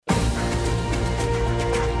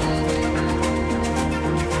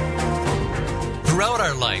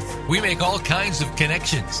our life, we make all kinds of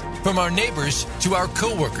connections, from our neighbors to our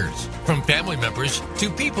coworkers, from family members to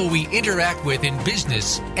people we interact with in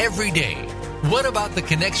business every day. What about the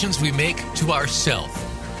connections we make to ourselves?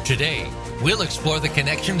 Today, we'll explore the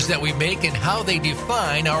connections that we make and how they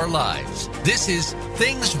define our lives. This is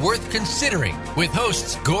Things Worth Considering with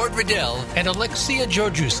hosts Gord Riddell and Alexia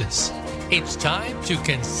Georgiousis. It's time to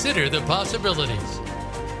consider the possibilities.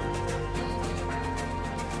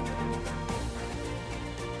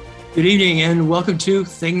 Good evening and welcome to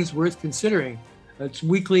Things Worth Considering. It's a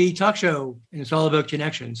weekly talk show and it's all about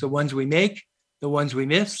connections, the ones we make, the ones we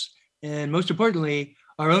miss, and most importantly,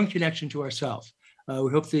 our own connection to ourselves. We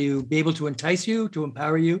hope to be able to entice you, to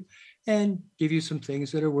empower you, and give you some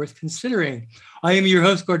things that are worth considering. I am your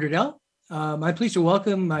host, Gord Riddell. I'm pleased to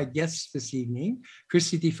welcome my guests this evening,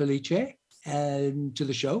 Christy Di Felice, and to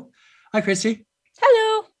the show. Hi, Christy.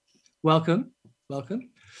 Hello. Welcome.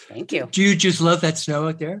 Thank you. Do you just love that snow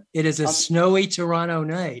out there? It is a snowy Toronto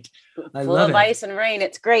night. I Full love of it. ice and rain.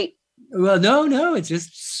 It's great. Well, no, it's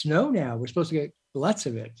just snow now. We're supposed to get lots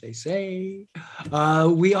of it, they say.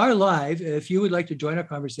 We are live. If you would like to join our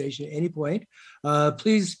conversation at any point,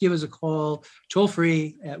 please give us a call toll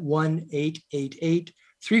free at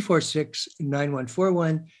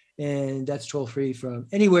 1-888-346-9141. And that's toll free from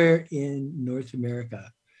anywhere in North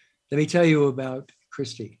America. Let me tell you about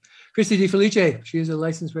Christy. Christy Di Felice, she is a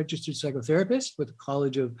licensed registered psychotherapist with the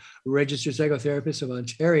College of Registered Psychotherapists of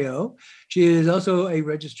Ontario. She is also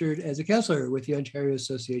registered as a counselor with the Ontario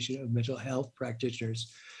Association of Mental Health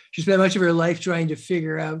Practitioners. She spent much of her life trying to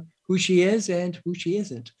figure out who she is and who she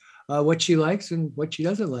isn't, what she likes and what she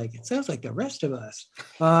doesn't like. It sounds like the rest of us,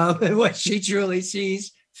 and what she truly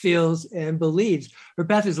sees, feels, and believes. Her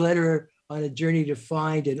path has led her on a journey to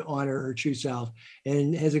find and honor her true self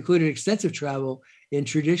and has included extensive travel in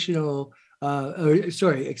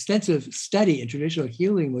extensive study in traditional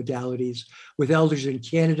healing modalities with elders in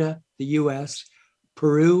Canada, the US,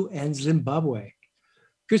 Peru, and Zimbabwe.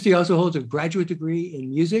 Christy also holds a graduate degree in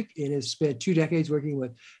music and has spent 2 decades working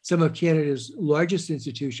with some of Canada's largest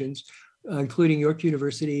institutions, including York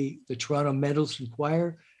University, the Toronto Mendelssohn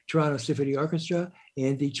Choir, Toronto Symphony Orchestra,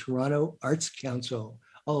 and the Toronto Arts Council,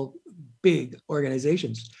 all big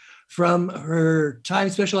organizations. From her time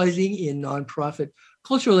specializing in nonprofit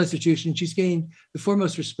cultural institutions, she's gained the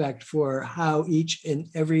foremost respect for how each and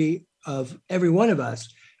every one of us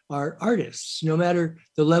are artists, no matter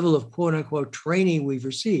the level of quote unquote training we've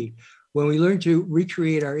received. When we learn to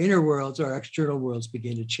recreate our inner worlds, our external worlds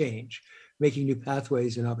begin to change, making new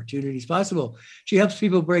pathways and opportunities possible. She helps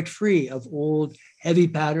people break free of old, heavy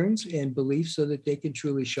patterns and beliefs so that they can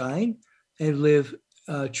truly shine and live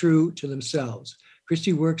true to themselves.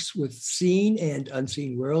 Christy works with seen and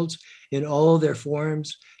unseen worlds in all their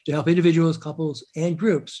forms to help individuals, couples, and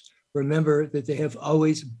groups remember that they have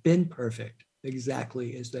always been perfect,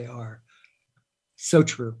 exactly as they are. So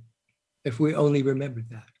true, if we only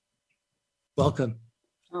remembered that. Welcome.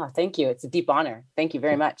 Oh, thank you. It's a deep honor. Thank you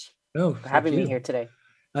very much for having me here today.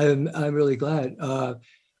 I'm really glad.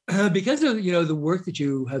 Because of the work that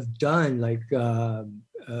you have done, like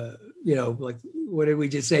what did we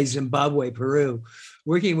just say, Zimbabwe, Peru,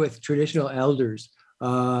 working with traditional elders,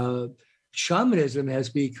 shamanism has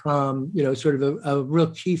become sort of a real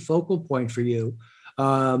key focal point for you.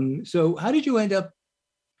 So how did you end up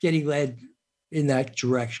getting led in that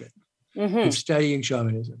direction in studying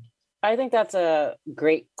shamanism? I think that's a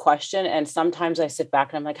great question. And sometimes I sit back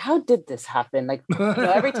and I'm like, how did this happen? Like,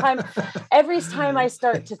 every time I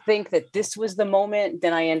start to think that this was the moment,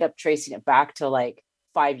 then I end up tracing it back to like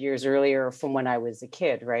 5 years earlier from when I was a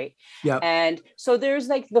kid. Right. Yeah. And so there's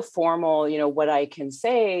like the formal, what I can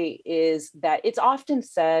say is that it's often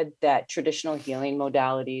said that traditional healing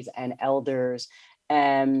modalities and elders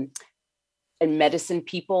and medicine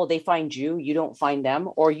people, they find you, you don't find them,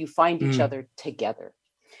 or you find each other together.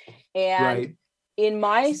 And in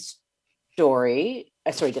my story,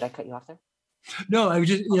 sorry, did I cut you off there? No, I was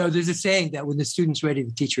just, there's a saying that when the student's ready,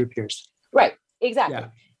 the teacher appears. Right. Exactly. Yeah.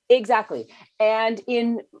 Exactly. And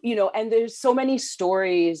and there's so many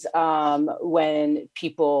stories when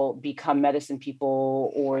people become medicine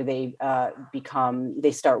people or they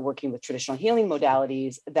start working with traditional healing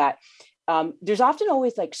modalities that there's often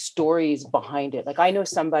always like stories behind it. Like I know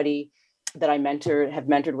somebody that I have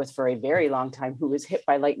mentored with for a very long time who was hit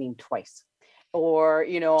by lightning twice. Or,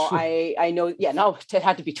 I know, it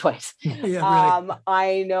had to be twice.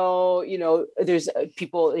 I know, there's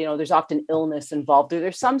people, there's often illness involved.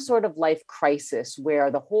 There's some sort of life crisis where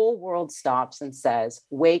the whole world stops and says,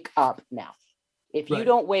 wake up now. If you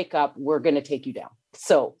don't wake up, we're going to take you down.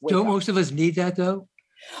 So don't most of us need that though?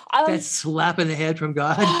 That slap in the head from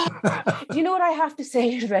God. Do you know what I have to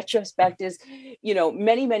say in retrospect is,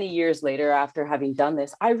 many, many years later after having done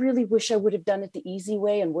this, I really wish I would have done it the easy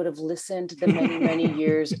way and would have listened the many, many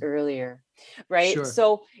years earlier. Right. Sure.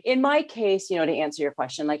 So in my case, to answer your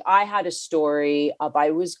question, like I had a story of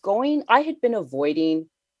I had been avoiding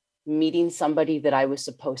meeting somebody that I was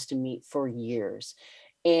supposed to meet for years.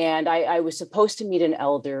 And I was supposed to meet an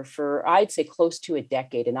elder for, I'd say, close to a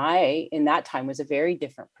decade. And I, in that time, was a very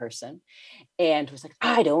different person and was like,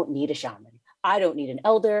 I don't need a shaman. I don't need an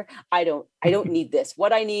elder. I don't need this.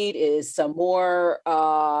 What I need is some more,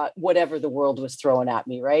 whatever the world was throwing at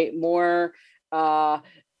me, right? More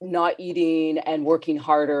not eating and working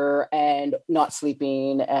harder and not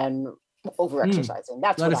sleeping and over exercising.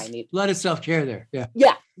 That's what I need. A lot of self-care there. Yeah.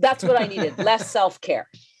 Yeah. That's what I needed. Less self-care.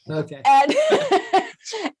 Okay.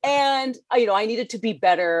 And I needed to be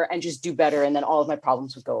better and just do better. And then all of my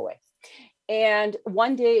problems would go away. And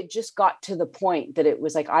one day it just got to the point that it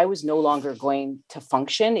was like, I was no longer going to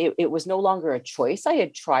function. It was no longer a choice. I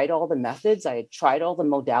had tried all the methods. I had tried all the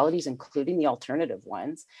modalities, including the alternative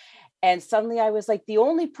ones. And suddenly I was like, the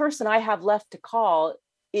only person I have left to call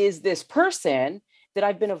is this person that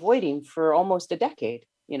I've been avoiding for almost a decade,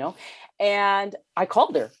 and I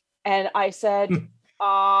called her and I said,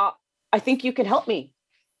 I think you can help me.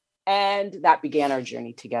 And that began our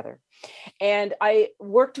journey together. And I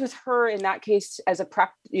worked with her in that case as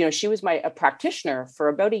she was a practitioner for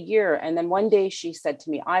about a year. And then one day she said to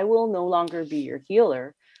me, I will no longer be your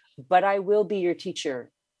healer, but I will be your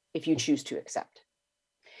teacher if you choose to accept.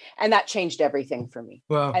 And that changed everything for me.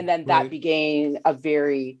 Wow, and then that began a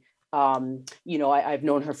very, I've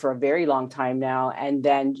known her for a very long time now. And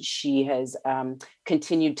then she has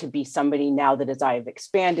continued to be somebody now that as I've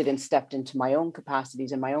expanded and stepped into my own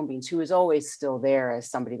capacities and my own beings, who is always still there as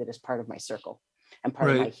somebody that is part of my circle and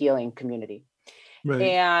part of my healing community. Right.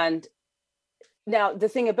 And now the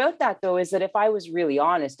thing about that, though, is that if I was really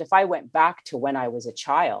honest, if I went back to when I was a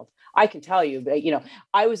child, I can tell you,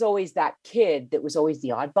 I was always that kid that was always the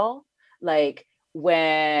oddball. Like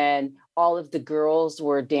when all of the girls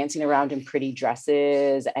were dancing around in pretty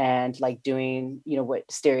dresses and like doing, what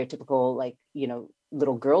stereotypical,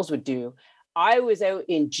 little girls would do. I was out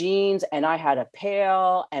in jeans and I had a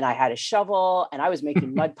pail and I had a shovel and I was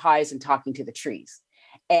making mud pies and talking to the trees.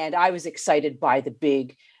 And I was excited by the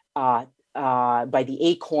big, by the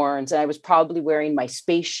acorns. And I was probably wearing my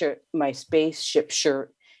spaceship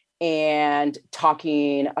shirt and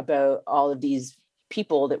talking about all of these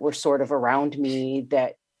people that were sort of around me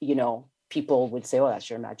that, people would say, oh, that's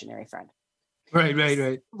your imaginary friend. Right.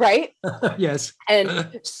 Right? Yes.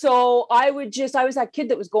 And so I was that kid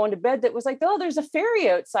that was going to bed that was like, oh, there's a fairy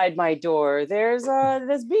outside my door. There's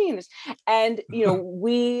beans. And,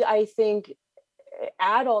 I think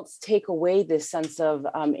adults take away this sense of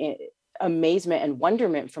amazement and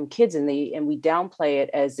wonderment from kids, and we downplay it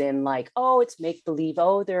as in like, oh, it's make believe.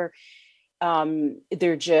 Oh, they're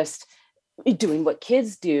just doing what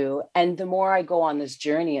kids do. And the more I go on this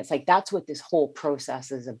journey, it's like, that's what this whole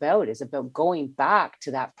process is about going back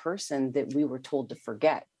to that person that we were told to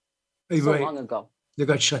forget so long ago. They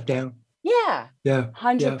got shut down. Yeah.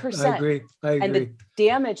 100%. I agree. And the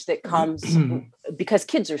damage that comes because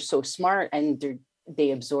kids are so smart and they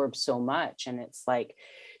absorb so much. And it's like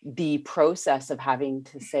the process of having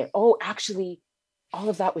to say, oh, actually, all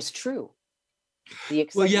of that was true.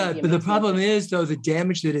 But the problem is, though, the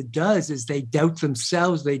damage that it does is they doubt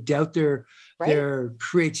themselves. They doubt their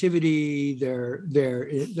creativity, their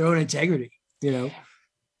own integrity,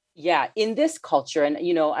 Yeah, in this culture, and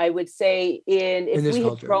I would say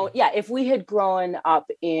if we had grown up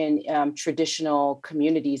in traditional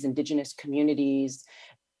communities, indigenous communities,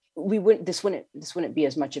 this wouldn't be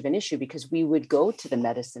as much of an issue because we would go to the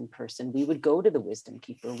medicine person, we would go to the wisdom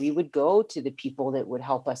keeper, we would go to the people that would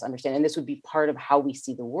help us understand, and this would be part of how we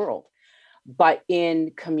see the world. But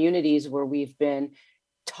in communities where we've been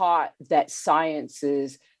taught that science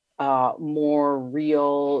is more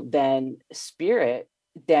real than spirit,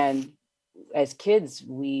 then as kids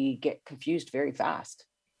we get confused very fast.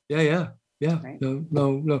 Yeah. Right?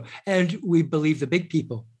 No, and we believe the big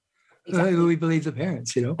people. Exactly. We believe the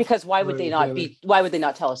parents, because why would they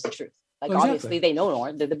not tell us the truth? Like, obviously they know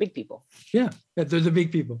more. They're the big people. Yeah, they're the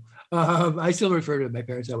big people. I still refer to my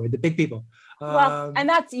parents that way, the big people. And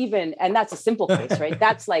that's a simple case, right?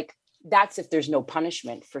 That's if there's no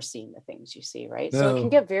punishment for seeing the things you see, right? So it can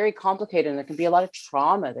get very complicated, and there can be a lot of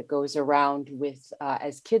trauma that goes around with,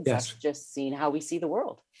 as kids, us just seeing how we see the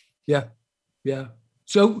world. Yeah.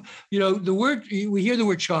 So, the word, we hear the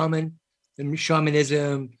word shaman and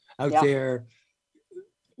shamanism out there.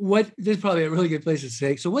 This is probably a really good place to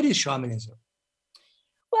say. So what is shamanism?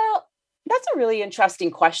 That's a really interesting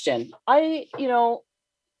question. I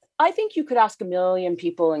think you could ask a million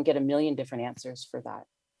people and get a million different answers for that.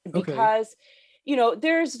 Because,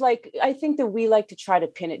 there's like, I think that we like to try to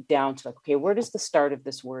pin it down to like, okay, where does the start of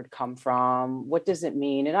this word come from? What does it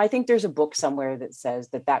mean? And I think there's a book somewhere that says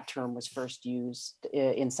that term was first used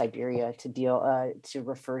in Siberia to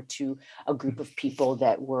refer to a group of people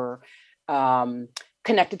that were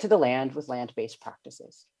connected to the land with land-based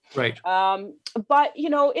practices. Right. But,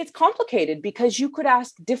 it's complicated because you could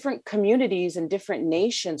ask different communities and different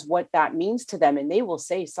nations what that means to them, and they will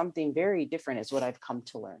say something very different, is what I've come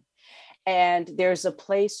to learn. And there's a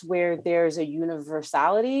place where there's a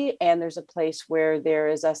universality, and there's a place where there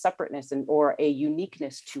is a separateness or a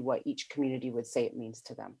uniqueness to what each community would say it means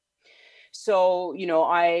to them. So,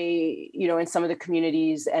 in some of the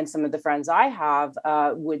communities and some of the friends I have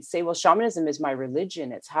would say, well, shamanism is my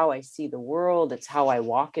religion. It's how I see the world. It's how I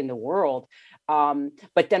walk in the world.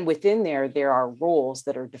 But then within there are roles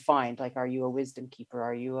that are defined. Like, are you a wisdom keeper?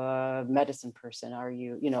 Are you a medicine person? Are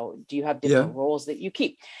you, do you have different roles that you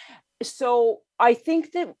keep? So I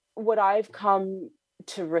think that what I've come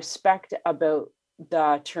to respect about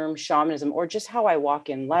the term shamanism, or just how I walk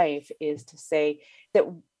in life, is to say that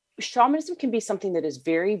shamanism can be something that is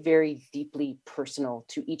very, very deeply personal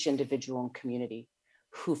to each individual and community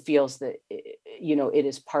who feels that, it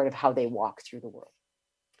is part of how they walk through the world.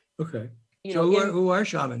 Okay. Who are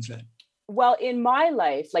shamans then? Well, in my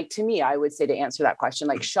life, like, to me, I would say, to answer that question,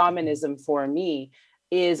 like, shamanism for me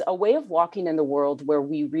is a way of walking in the world where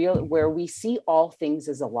we see all things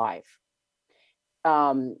as alive.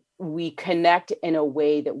 We connect in a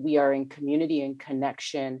way that we are in community and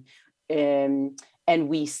connection, and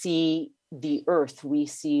we see the earth, we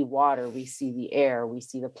see water, we see the air, we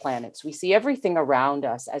see the planets, we see everything around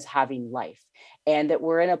us as having life, and that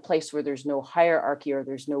we're in a place where there's no hierarchy, or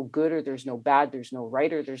there's no good, or there's no bad, there's no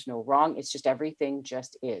right, or there's no wrong. It's just everything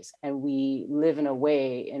just is. And we live in a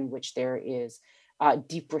way in which there is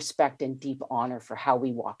deep respect and deep honor for how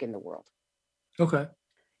we walk in the world. Okay.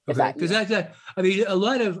 Because that's I mean, a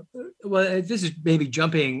lot of, well, this is maybe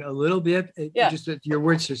jumping a little bit. Just your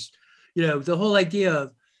words, just, the whole idea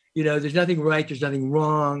of, there's nothing right, there's nothing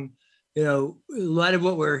wrong. A lot of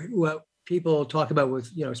what people talk about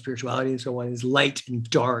with, spirituality and so on is light and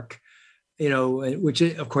dark, which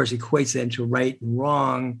of course equates then to right and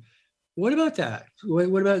wrong. What about that?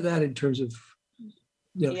 What about that in terms of,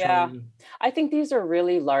 I think these are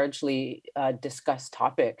really largely discussed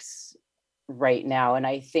topics right now. And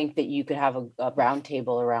I think that you could have a round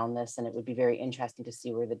table around this, and it would be very interesting to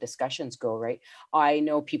see where the discussions go, right? I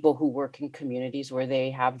know people who work in communities where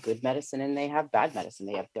they have good medicine and they have bad medicine.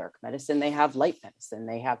 They have dark medicine, they have light medicine,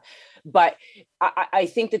 but I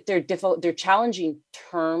think that they're challenging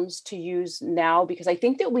terms to use now, because I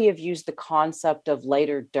think that we have used the concept of light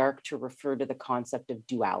or dark to refer to the concept of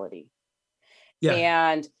duality. Yeah.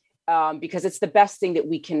 And because it's the best thing that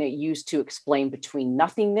we can use to explain between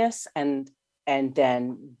nothingness and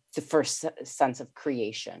then the first sense of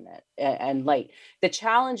creation and light. The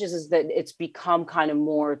challenge is that it's become kind of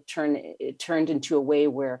more turned into a way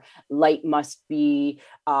where light must be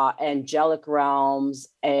angelic realms,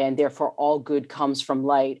 and therefore all good comes from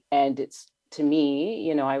light. And it's, to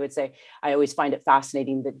me, I would say, I always find it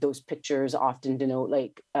fascinating that those pictures often denote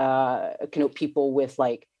people with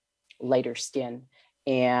like lighter skin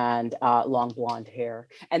and long blonde hair,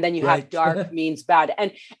 and then you have dark means bad,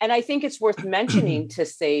 and I think it's worth mentioning to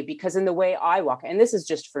say, because in the way I walk, and this is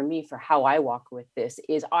just for me, for how I walk with this,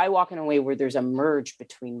 is I walk in a way where there's a merge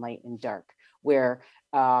between light and dark, where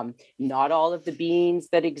not all of the beings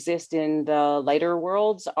that exist in the lighter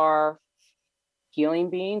worlds are healing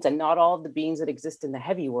beings, and not all of the beings that exist in the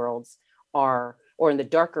heavy worlds or in the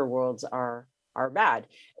darker worlds are bad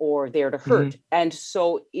or there to hurt. Mm-hmm. And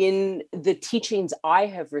so in the teachings I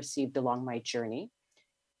have received along my journey,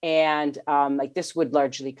 and this would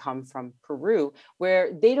largely come from Peru,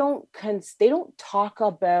 where they don't talk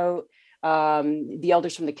about, the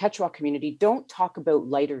elders from the Quechua community don't talk about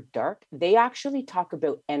light or dark. They actually talk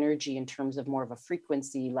about energy in terms of more of a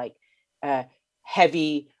frequency, like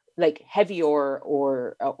heavy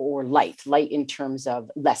or light in terms of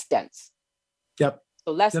less dense. Yep.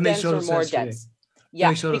 So less dense or more dense. Yeah,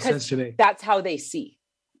 because that's how they see.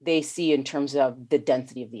 They see in terms of the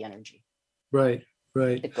density of the energy. Right.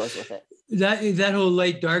 It goes with it. That whole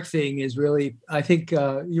light dark thing is really, I think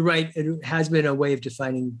you're right. It has been a way of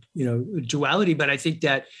defining, duality, but I think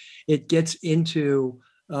that it gets into,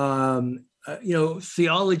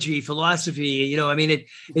 theology, philosophy.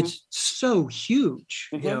 It's so huge.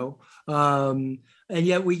 Mm-hmm. And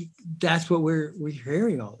yet that's what we're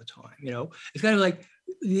hearing all the time. It's kind of like,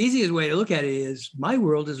 the easiest way to look at it is my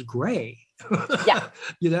world is gray. Yeah.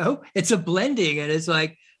 It's a blending, and it's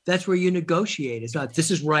like, that's where you negotiate. It's not, this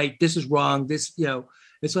is right, this is wrong, this,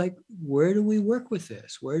 it's like, where do we work with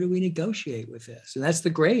this? Where do we negotiate with this? And that's the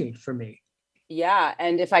gray for me. Yeah.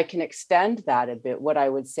 And if I can extend that a bit, what I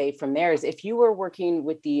would say from there is, if you were working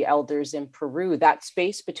with the elders in Peru, that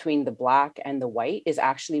space between the black and the white is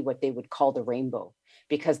actually what they would call the rainbow,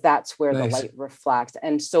 because that's where the light reflects.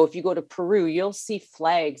 And so if you go to Peru, you'll see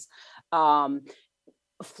flags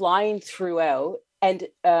flying throughout, and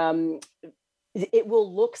it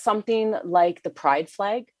will look something like the pride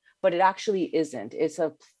flag, but it actually isn't. It's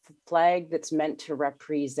a flag that's meant to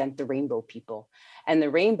represent the rainbow people. And the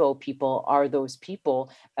rainbow people are those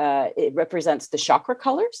people. It represents the chakra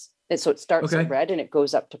colors. And so it starts at red and it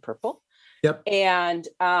goes up to purple. Yep. And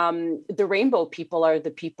the rainbow people are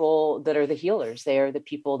the people that are the healers. They are the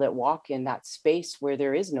people that walk in that space where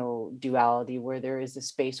there is no duality, where there is a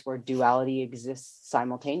space where duality exists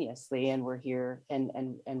simultaneously. And we're here and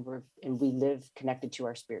we live connected to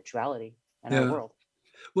our spirituality and our world.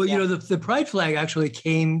 Well, the pride flag actually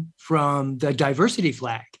came from the diversity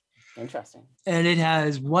flag. Interesting. And it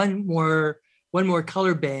has one more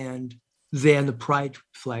color band than the pride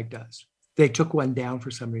flag does. They took one down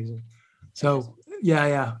for some reason. So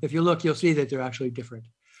yeah. If you look, you'll see that they're actually different.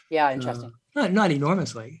 Yeah, interesting. Not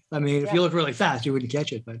enormously. I mean, if you look really fast, you wouldn't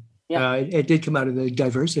catch it, but it did come out of the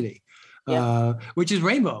diversity, which is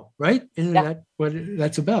rainbow, right? Isn't that what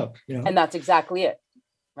that's about? And that's exactly it.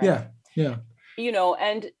 Right? Yeah.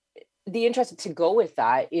 And the interest to go with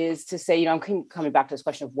that is to say, I'm coming back to this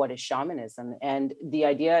question of what is shamanism. And the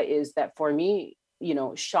idea is that for me,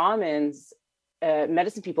 shamans,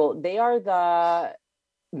 medicine people, they are the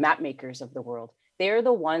map makers of the world. They're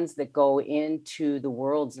the ones that go into the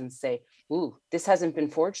worlds and say, ooh, this hasn't been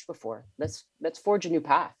forged before. Let's forge a new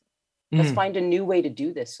path. Let's find a new way to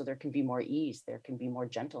do this so there can be more ease. There can be more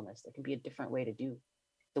gentleness. There can be a different way to do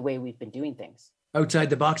the way we've been doing things. Outside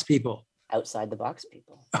the box people.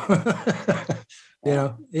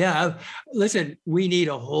 Listen, we need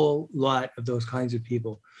a whole lot of those kinds of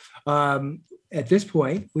people. At this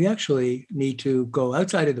point, we actually need to go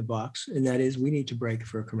outside of the box, and that is we need to break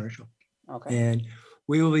for a commercial. Okay. And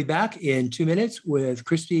we will be back in 2 minutes with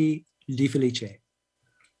Christy DiFelice.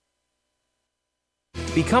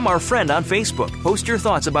 Become our friend on Facebook. Post your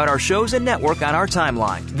thoughts about our shows and network on our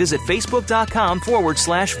timeline. Visit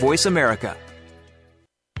facebook.com/Voice America.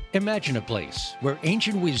 Imagine a place where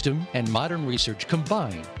ancient wisdom and modern research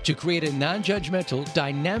combine to create a non-judgmental,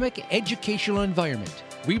 dynamic educational environment.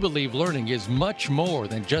 We believe learning is much more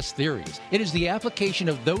than just theories. It is the application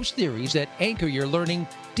of those theories that anchor your learning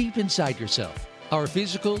deep inside yourself. Our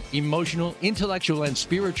physical, emotional, intellectual, and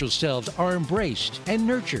spiritual selves are embraced and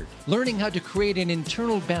nurtured, learning how to create an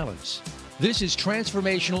internal balance. This is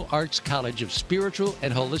Transformational Arts College of Spiritual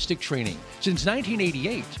and Holistic Training. Since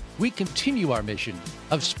 1988, we continue our mission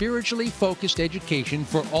of spiritually focused education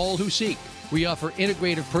for all who seek. We offer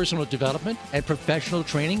integrative personal development and professional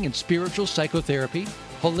training in spiritual psychotherapy,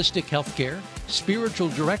 holistic healthcare, spiritual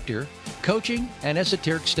director, coaching, and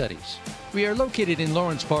esoteric studies. We are located in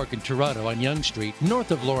Lawrence Park in Toronto on Yonge Street,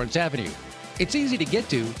 north of Lawrence Avenue. It's easy to get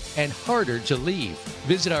to and harder to leave.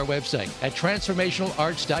 Visit our website at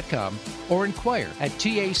transformationalarts.com or inquire at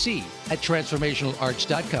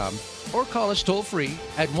TAC@transformationalarts.com or call us toll free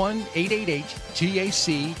at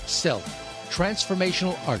 1-888-TAC-SELF.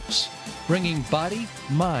 Transformational Arts, bringing body,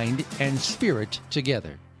 mind, and spirit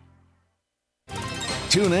together.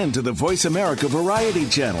 Tune in to the Voice America Variety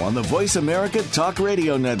channel on the Voice America Talk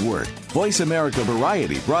Radio Network. Voice America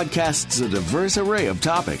Variety broadcasts a diverse array of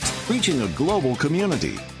topics, reaching a global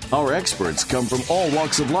community. Our experts come from all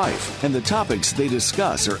walks of life, and the topics they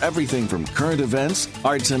discuss are everything from current events,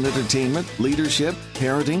 arts and entertainment, leadership,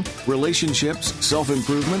 parenting, relationships,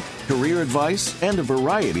 self-improvement, career advice, and a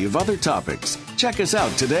variety of other topics. Check us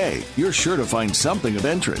out today. You're sure to find something of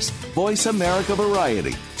interest. Voice America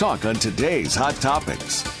Variety. Talk on today's hot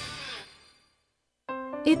topics.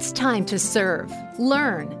 It's time to serve,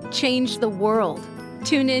 learn, change the world.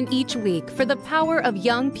 Tune in each week for the power of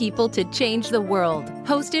young people to change the world,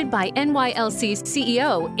 hosted by NYLC's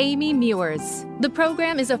CEO, Amy Mewers. The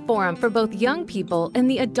program is a forum for both young people and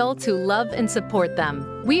the adults who love and support them.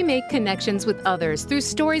 We make connections with others through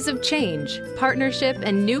stories of change, partnership,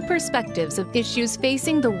 and new perspectives of issues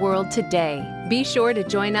facing the world today. Be sure to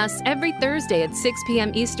join us every Thursday at 6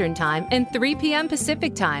 p.m. Eastern Time and 3 p.m.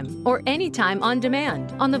 Pacific Time, or anytime on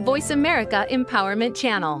demand on the Voice America Empowerment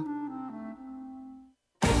Channel.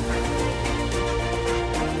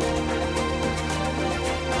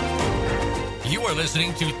 You You're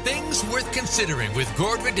listening to Things Worth Considering with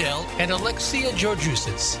Gord Riddell and Alexia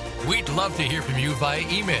Georgiousis. We'd love to hear from you via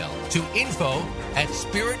email to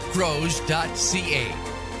info@spiritgrows.ca.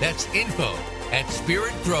 That's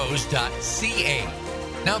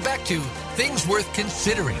info@spiritgrows.ca. Now back to Things Worth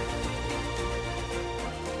Considering.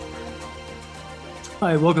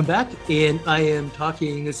 Hi, welcome back. And I am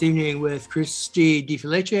talking this evening with Christy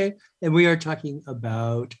DiFelice, and we are talking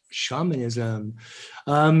about shamanism.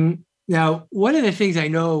 Now, one of the things I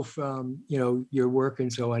know from your work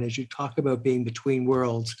and so on is you talk about being between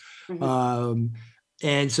worlds. And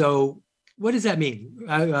so what does that mean?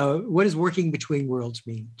 What does working between worlds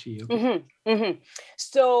mean to you?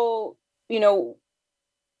 So,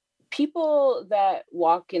 people that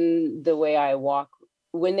walk in the way I walk,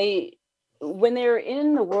 when they're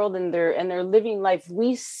in the world and they're living life,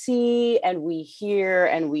 we see and we hear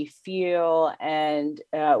and we feel and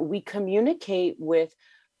we communicate with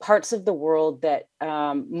parts of the world that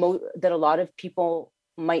that a lot of people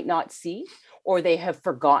might not see, or they have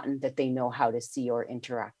forgotten that they know how to see or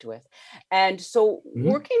interact with. And so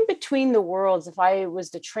working between the worlds, if I was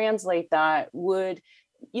to translate that, would,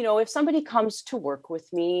 if somebody comes to work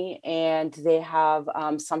with me and they have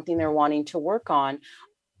something they're wanting to work on,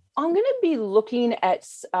 I'm going to be looking at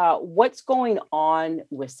what's going on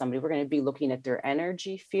with somebody. We're going to be looking at their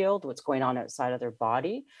energy field, what's going on outside of their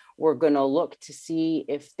body. We're going to look to see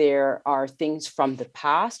if there are things from the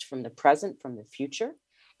past, from the present, from the future.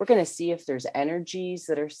 We're going to see if there's energies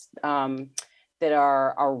that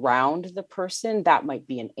are around the person. That might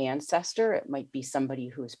be an ancestor. It might be somebody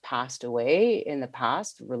who's passed away in the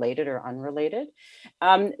past, related or unrelated.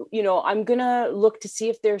 I'm going to look to see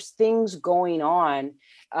if there's things going on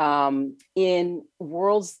in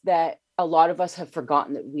worlds that a lot of us have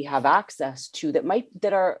forgotten that we have access to,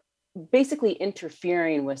 that are basically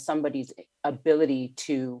interfering with somebody's ability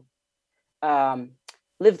to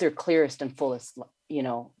live their clearest and fullest,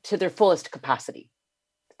 to their fullest capacity.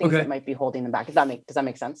 Things that might be holding them back. Does that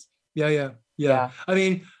make sense? Yeah. I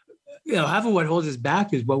mean, half of what holds us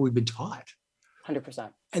back is what we've been taught.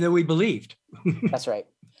 100%. And then we believed. That's right.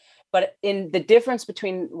 But in the difference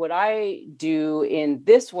between what I do in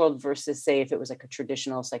this world versus, say, if it was like a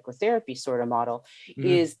traditional psychotherapy sort of model,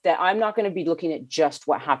 is that I'm not going to be looking at just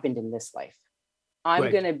what happened in this life. I'm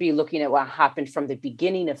going to be looking at what happened from the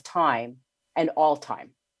beginning of time and all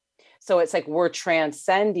time. So it's like we're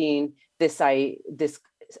transcending this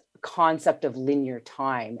concept of linear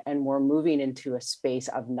time, and we're moving into a space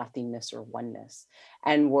of nothingness or oneness.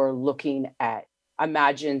 And we're looking at,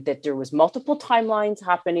 imagine that there was multiple timelines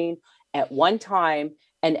happening at one time,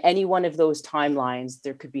 and any one of those timelines,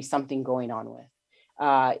 there could be something going on with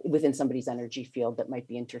within somebody's energy field that might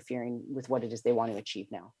be interfering with what it is they want to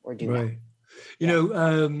achieve now or do. Right.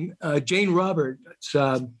 Jane Roberts,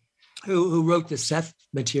 who wrote the Seth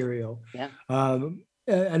material. Yeah.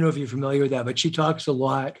 I don't know if you're familiar with that, but she talks a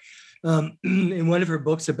lot in one of her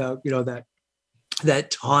books about,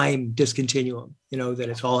 that time discontinuum, that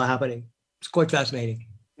it's all happening. It's quite fascinating.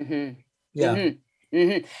 Yeah.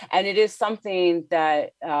 And it is something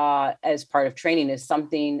that, as part of training, is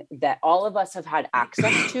something that all of us have had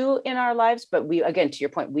access to in our lives. But we, again, to your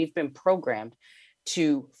point, we've been programmed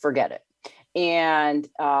to forget it. And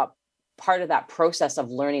part of that process of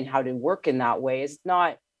learning how to work in that way is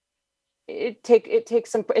not, it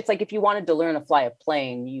takes some, it's like if you wanted to learn to fly a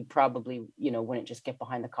plane, you probably, wouldn't just get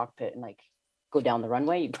behind the cockpit and go down the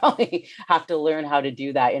runway. You probably have to learn how to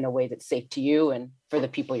do that in a way that's safe to you and for the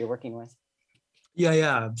people you're working with.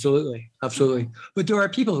 Yeah, absolutely. But there are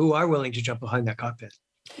people who are willing to jump behind that cockpit.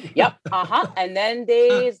 Yep. And then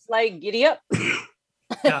they giddy up.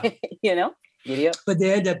 Yeah. Giddy up. But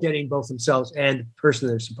they end up getting both themselves and the person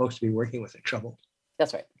they're supposed to be working with in trouble.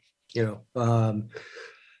 That's right.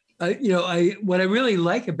 What I really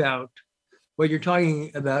like about what you're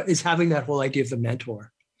talking about is having that whole idea of the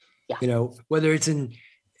mentor. Yeah. Whether it's in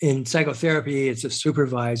psychotherapy, it's a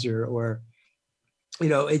supervisor or,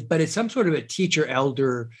 but it's some sort of a teacher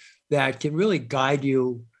elder that can really guide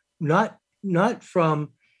you, not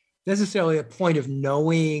from necessarily a point of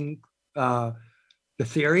knowing the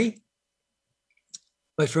theory,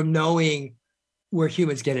 but from knowing where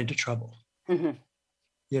humans get into trouble.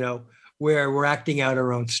 Where we're acting out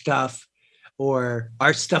our own stuff or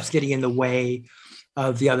our stuff's getting in the way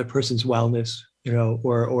of the other person's wellness,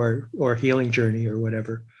 or healing journey or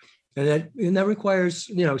whatever. And that requires,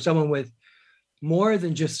 someone with more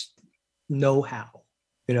than just know-how,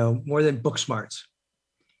 more than book smarts.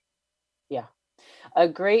 Yeah. A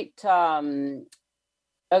great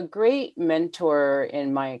mentor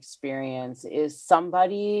in my experience is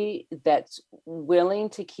somebody that's willing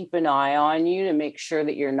to keep an eye on you to make sure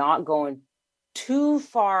that you're not going too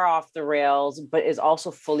far off the rails, but is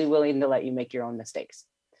also fully willing to let you make your own mistakes.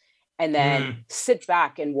 And then sit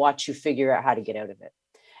back and watch you figure out how to get out of it.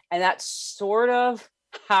 And that's sort of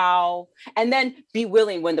how, and then be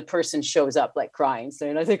willing when the person shows up like crying,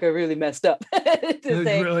 saying, I think I really messed up.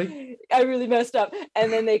 Really? I really messed up.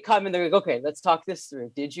 And then they come and they're like, okay, let's talk this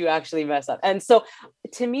through. Did you actually mess up? And so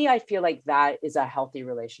to me, I feel like that is a healthy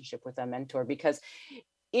relationship with a mentor, because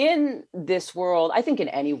in this world, I think in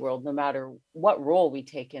any world, no matter what role we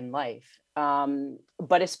take in life,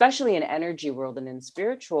 but especially in energy world and in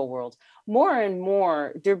spiritual world, more and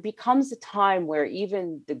more, there becomes a time where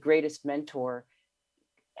even the greatest mentor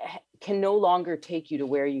can no longer take you to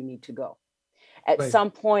where you need to go. At some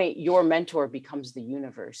point, your mentor becomes the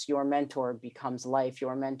universe. Your mentor becomes life.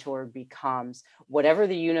 Your mentor becomes whatever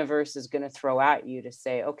the universe is going to throw at you to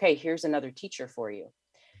say, okay, here's another teacher for you.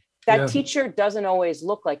 That teacher doesn't always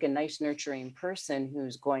look like a nice, nurturing person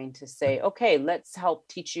who's going to say, okay, let's help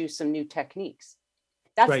teach you some new techniques.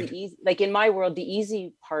 That's the easy, like in my world, the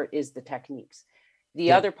easy part is the techniques.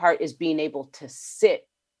 The other part is being able to sit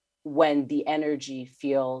when the energy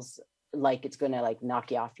feels like it's going to like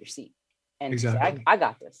knock you off your seat and say, I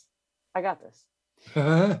got this. I got this.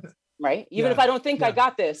 Right. Even if I don't think I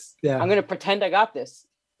got this, I'm going to pretend I got this.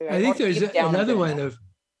 Right? I think there's another one of,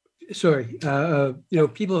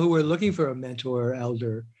 people who are looking for a mentor or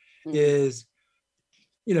elder is,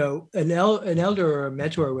 an elder or a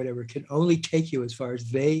mentor or whatever can only take you as far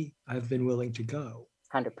as they have been willing to go.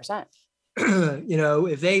 100%.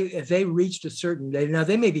 If they reached a certain, now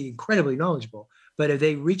they may be incredibly knowledgeable, but if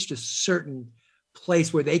they reached a certain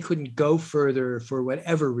place where they couldn't go further for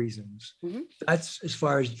whatever reasons, that's as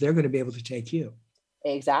far as they're going to be able to take you.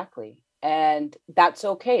 Exactly. And that's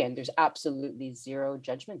okay. And there's absolutely zero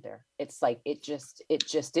judgment there. It's like, it just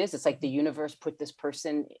is. It's like the universe put this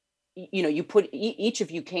person, you put, each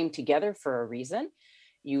of you came together for a reason.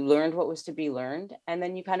 You learned what was to be learned, and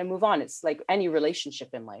then you kind of move on. It's like any relationship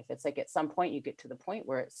in life. It's like at some point you get to the point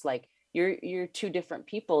where it's like you're two different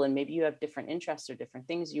people, and maybe you have different interests or different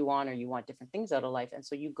things you want, or you want different things out of life. And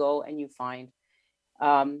so you go and you find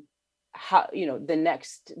how, the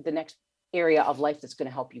next area of life that's going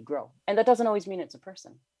to help you grow. And that doesn't always mean it's a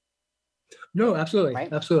person. No, absolutely.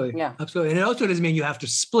 Right? Absolutely. Yeah. Absolutely. And it also doesn't mean you have to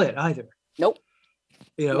split either. Nope.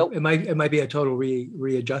 It might be a total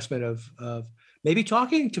readjustment of maybe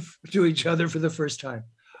talking to each other for the first time.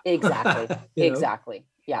 Exactly. Exactly.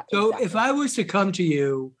 Yeah. So if I was to come to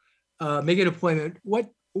you, make an appointment, what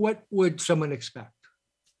would someone expect?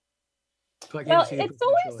 Well, it's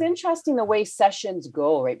always interesting the way sessions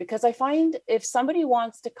go, right? Because I find if somebody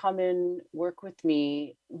wants to come in, work with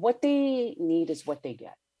me, what they need is what they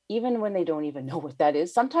get, even when they don't even know what that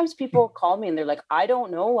is. Sometimes people call me and they're like, I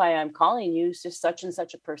don't know why I'm calling you. It's just such and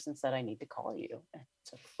such a person said I need to call you.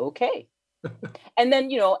 It's like, okay. And then,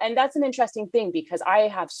 and that's an interesting thing, because I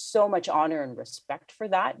have so much honor and respect for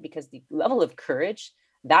that, because the level of courage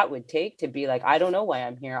that would take to be like, I don't know why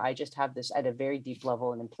I'm here. I just have this at a very deep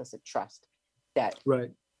level and implicit trust that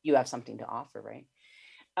you have something to offer. Right.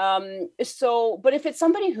 But if it's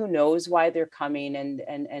somebody who knows why they're coming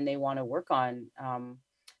and they want to work on, an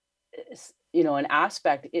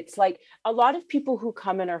aspect, it's like a lot of people who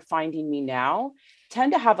come and are finding me now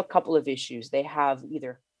tend to have a couple of issues. They have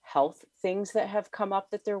either health things that have come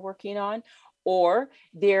up that they're working on, or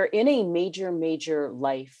they're in a major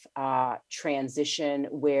life transition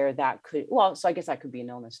where that could, so I guess that could be an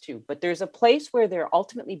illness too, but there's a place where they're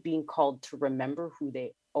ultimately being called to remember who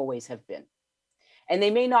they always have been. And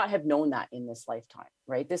they may not have known that in this lifetime,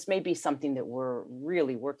 right? This may be something that we're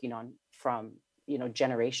really working on from,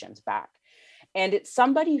 generations back. And it's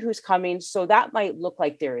somebody who's coming. So that might look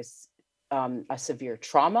like there is a severe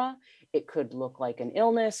trauma. It could look like an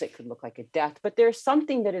illness. It could look like a death, but there's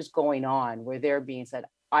something that is going on where they're being said,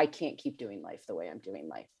 I can't keep doing life the way I'm doing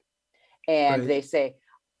life. And they say,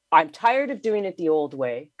 I'm tired of doing it the old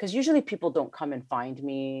way. Because usually people don't come and find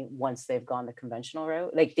me once they've gone the conventional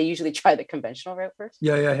route. Like they usually try the conventional route first.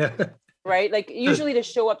 Yeah. Right. Like usually to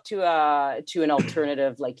show up to an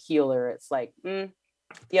alternative like healer, it's like,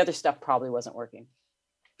 the other stuff probably wasn't working.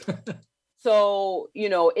 So,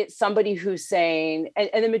 it's somebody who's saying,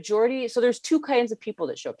 and the majority, so there's two kinds of people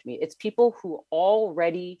that show up to me. It's people who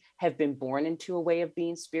already have been born into a way of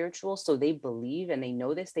being spiritual. So they believe and they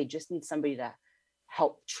know this, they just need somebody to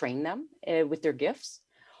help train them with their gifts.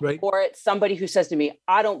 Right. Or it's somebody who says to me,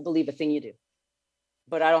 I don't believe a thing you do,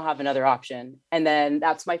 but I don't have another option. And then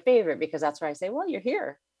that's my favorite, because that's where I say, well, you're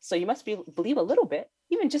here, so you must believe a little bit,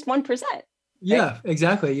 even just 1%. Yeah, right?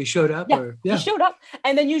 Exactly. You showed up. You showed up.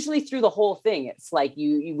 And then usually through the whole thing, it's like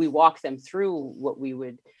we walk them through what we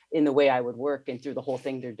would, in the way I would work, and through the whole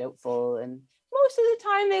thing, they're doubtful. And most of the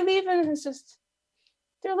time they leave and it's just,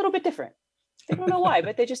 they're a little bit different. They don't know why,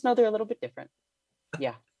 but they just know they're a little bit different.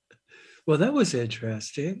 Yeah. Well, that was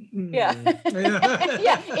interesting. Yeah.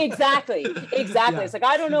 Yeah, exactly. Yeah. It's like,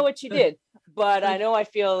 I don't know what you did, but I know I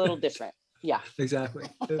feel a little different. Yeah. Exactly.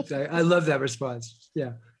 I love that response.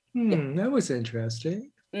 Yeah. That was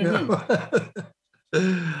interesting. Mm-hmm.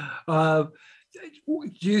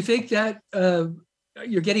 Do you think that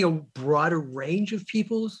you're getting a broader range of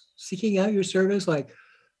people seeking out your service? Like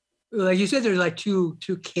you said, there's like two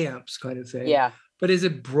camps kind of thing. Yeah. But is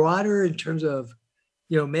it broader in terms of,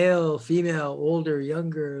 male, female, older,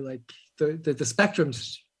 younger? Like the spectrum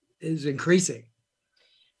is increasing.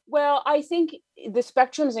 Well, I think the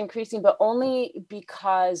spectrum is increasing, but only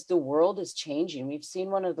because the world is changing. We've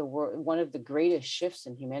seen one of the greatest shifts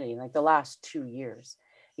in humanity in like the last 2 years.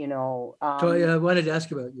 So I wanted to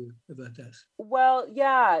ask about this. Well,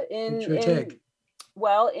 yeah, in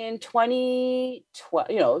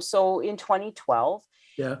 2012, so in 2012,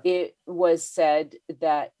 it was said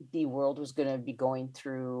that the world was going to be going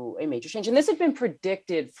through a major change, and this had been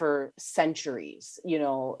predicted for centuries,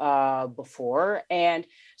 before. And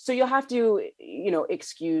so you'll have to,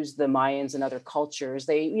 excuse the Mayans and other cultures.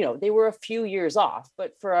 They were a few years off,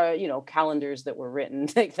 but for calendars that were written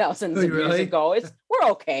like thousands of years ago,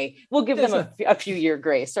 we're okay. We'll give them a few year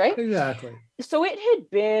grace, right? Exactly. So it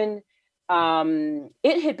had been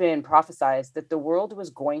prophesized that the world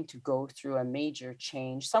was going to go through a major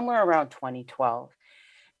change somewhere around 2012.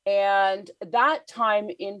 And that time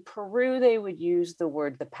in Peru, they would use the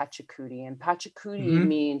word the Pachacuti. And Pachacuti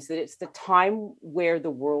means that it's the time where the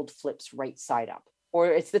world flips right side up, or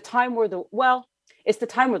it's the time where the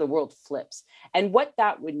world flips. And what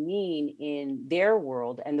that would mean in their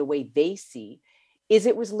world and the way they see is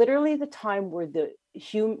it was literally the time where the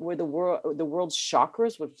world's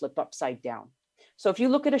chakras would flip upside down. So if you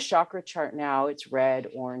look at a chakra chart now, it's red,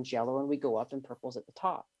 orange, yellow, and we go up and purple's at the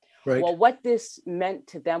top. Right. Well, what this meant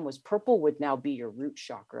to them was purple would now be your root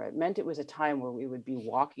chakra. It meant it was a time where we would be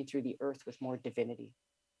walking through the earth with more divinity,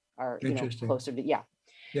 or closer to yeah.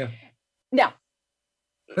 Now,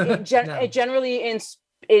 generally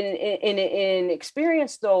in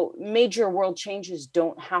experience, though, major world changes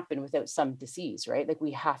don't happen without some disease, right? Like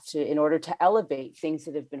we have to, in order to elevate, things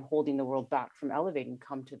that have been holding the world back from elevating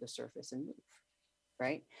come to the surface and move,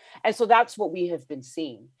 right? And so that's what we have been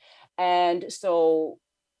seeing. And so,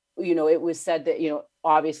 it was said that,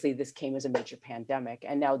 obviously this came as a major pandemic.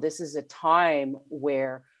 And now this is a time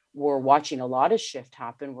where we're watching a lot of shift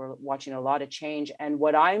happen. We're watching a lot of change. And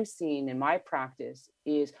what I'm seeing in my practice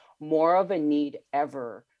is more of a need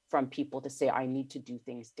ever from people to say, I need to do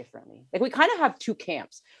things differently. Like we kind of have two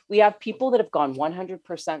camps. We have people that have gone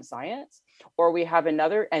 100% science, or we have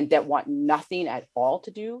another and that want nothing at all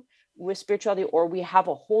to do with spirituality, or we have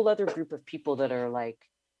a whole other group of people that are like,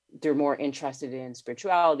 they're more interested in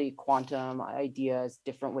spirituality, quantum ideas,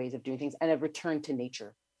 different ways of doing things, and a return to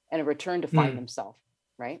nature and a return to find themselves.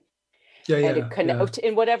 Right. And to connect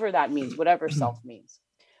in whatever that means, whatever self means.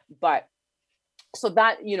 But so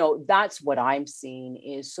that, that's what I'm seeing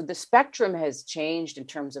is, so the spectrum has changed in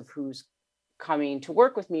terms of who's coming to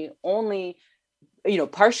work with me only,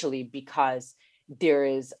 partially because there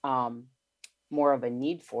is more of a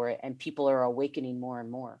need for it, and people are awakening more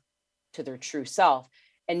and more to their true self.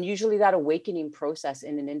 And usually that awakening process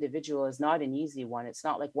in an individual is not an easy one. It's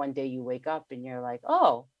not like one day you wake up and you're like,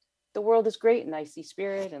 oh, the world is great and I see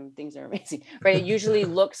spirit and things are amazing, right? It usually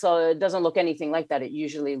it doesn't look anything like that. It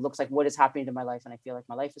usually looks like what is happening to my life. And I feel like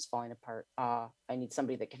my life is falling apart. I need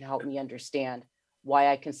somebody that can help me understand why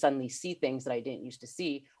I can suddenly see things that I didn't used to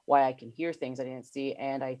see, why I can hear things I didn't see.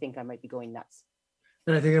 And I think I might be going nuts.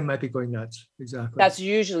 And I think it might be going nuts. Exactly. That's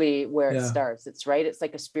usually where it starts. It's right. It's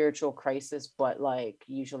like a spiritual crisis, but like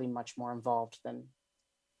usually much more involved than,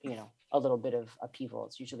 a little bit of upheaval.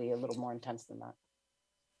 It's usually a little more intense than that.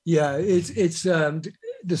 Yeah, it's the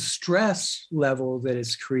stress level that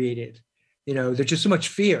is created. There's just so much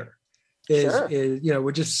fear.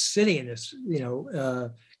 We're just sitting in this,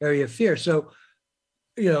 area of fear. So,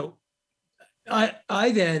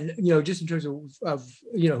 I then, just in terms of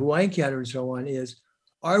who I encounter and so on is,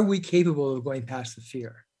 are we capable of going past the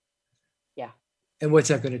fear? Yeah. And what's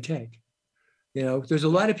that going to take? There's a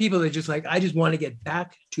lot of people that just like, I just want to get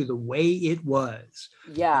back to the way it was.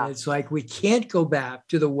 Yeah. And it's like, we can't go back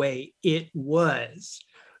to the way it was.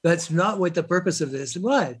 That's not what the purpose of this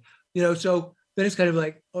was. So then it's kind of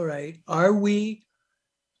like, all right, are we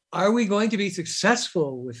going to be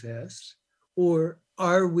successful with this? Or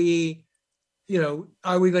are we going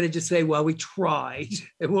to just say, well, we tried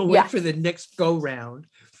and we'll wait for the next go round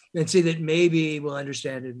and see that maybe we'll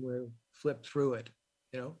understand and we'll flip through it.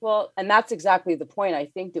 Well, and that's exactly the point. I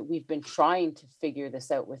think that we've been trying to figure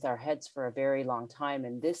this out with our heads for a very long time.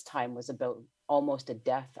 And this time was about almost a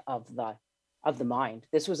death of the mind.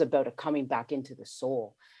 This was about a coming back into the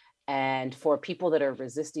soul. And for people that are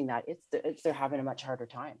resisting that, they're having a much harder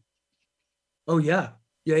time. Oh, yeah.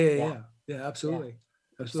 Yeah, absolutely.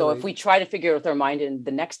 Yeah. So if we try to figure it with our mind, and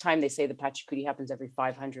the next time they say the Pachacuti happens every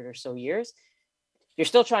 500 or so years, you're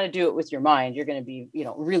still trying to do it with your mind, you're going to be,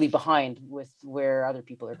 really behind with where other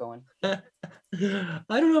people are going. I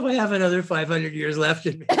don't know if I have another 500 years left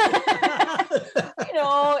in me.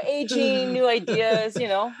 Aging, new ideas,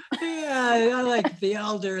 Yeah, I like the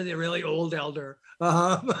elder, the really old elder.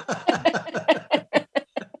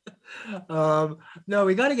 No,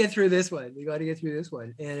 we got to get through this one.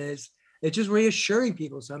 And it's just reassuring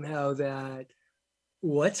people somehow that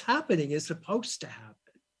what's happening is supposed to happen,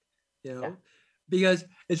 Yeah. Because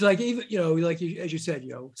it's like, even, as you said,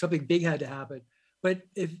 something big had to happen. But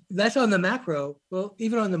if that's on the macro, well,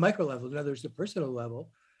 even on the micro level, in other words, the personal level,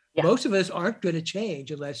 most of us aren't going to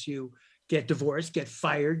change unless you get divorced, get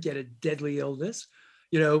fired, get a deadly illness,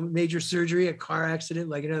 major surgery, a car accident.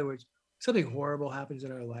 Like, in other words, something horrible happens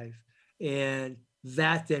in our life. And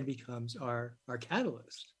that then becomes our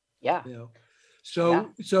catalyst. Yeah.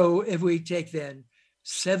 So if we take then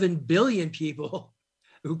 7 billion people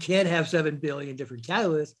who can't have 7 billion different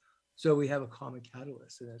catalysts, so we have a common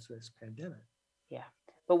catalyst, and that's this pandemic. Yeah.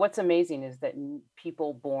 But what's amazing is that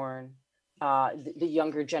people born, the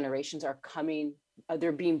younger generations are coming,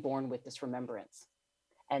 they're being born with this remembrance.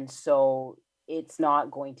 And so it's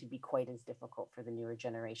not going to be quite as difficult for the newer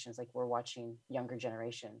generations. Like, we're watching younger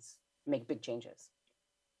generations make big changes.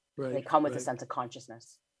 Right. They come with a sense of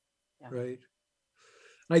consciousness. Yeah. Right.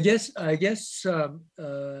 I guess. I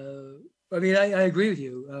agree with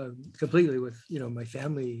you completely with, my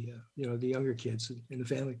family, the younger kids in the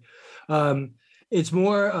family. It's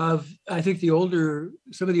more of, I think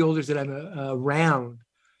some of the elders that I'm around,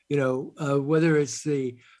 whether it's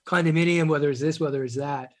the condominium, whether it's this, whether it's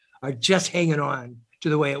that, are just hanging on to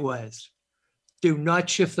the way it was. Do not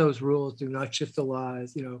shift those rules. Do not shift the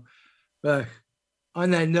laws, on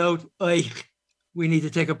that note, we need to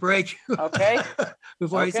take a break. Okay.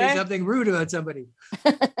 Before I say something rude about somebody.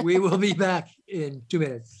 We will be back in 2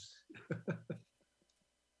 minutes.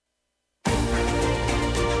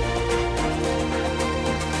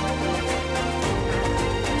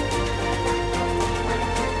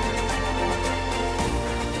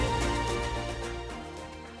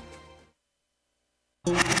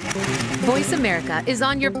 Voice America is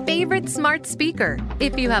on your favorite smart speaker.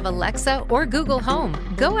 If you have Alexa or Google Home,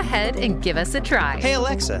 go ahead and give us a try. Hey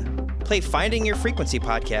Alexa, play Finding Your Frequency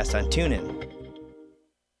podcast on TuneIn.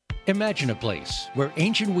 Imagine a place where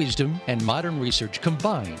ancient wisdom and modern research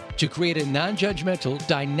combine to create a non-judgmental,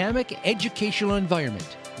 dynamic educational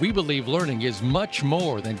environment. We believe learning is much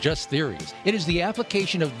more than just theories. It is the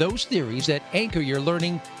application of those theories that anchor your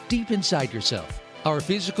learning deep inside yourself. Our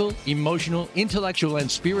physical, emotional, intellectual,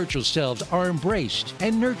 and spiritual selves are embraced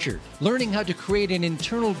and nurtured, learning how to create an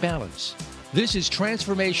internal balance. This is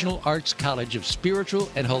Transformational Arts College of Spiritual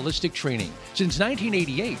and Holistic Training. Since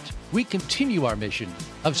 1988, we continue our mission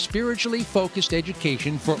of spiritually focused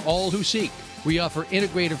education for all who seek. We offer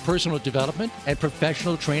integrative personal development and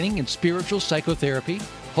professional training in spiritual psychotherapy,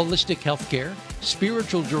 holistic healthcare,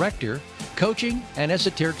 spiritual director, coaching, and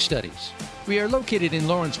esoteric studies. We are located in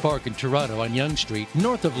Lawrence Park in Toronto on Yonge Street,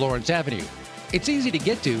 north of Lawrence Avenue. It's easy to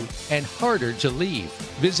get to and harder to leave.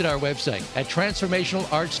 Visit our website at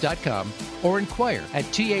transformationalarts.com or inquire at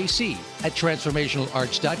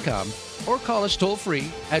TAC@transformationalarts.com or call us toll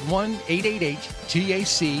free at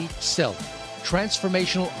 1-888-TAC-SELF.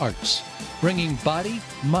 Transformational Arts, bringing body,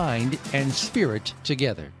 mind, and spirit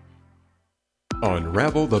together.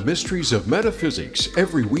 Unravel the mysteries of metaphysics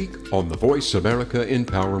every week on the Voice America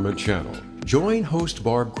Empowerment Channel. Join host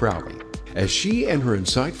Barb Crowley as she and her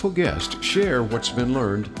insightful guest share what's been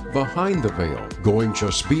learned behind the veil, going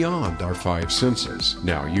just beyond our 5 senses.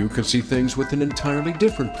 Now you can see things with an entirely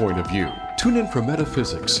different point of view. Tune in for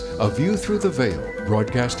Metaphysics, A View Through the Veil,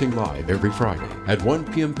 broadcasting live every Friday at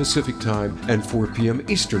 1 p.m. Pacific Time and 4 p.m.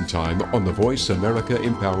 Eastern Time on the Voice America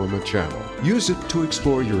Empowerment Channel. Use it to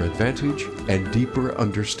explore your advantage and deeper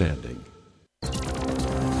understanding.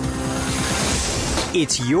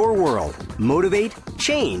 It's your world. Motivate,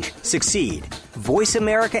 change, succeed.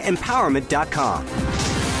 VoiceAmericaEmpowerment.com.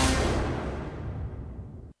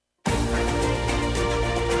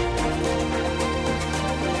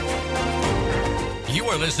 You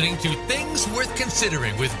are listening to Things Worth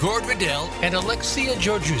Considering with Gord Riddell and Alexia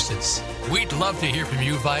Georgiousis. We'd love to hear from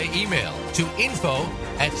you via email to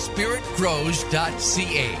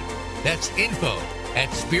info@spiritgrows.ca. That's info at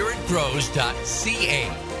spiritgrows.ca.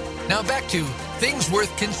 Now back to Things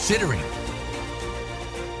Worth Considering.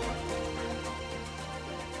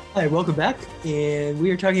 Hi, welcome back. And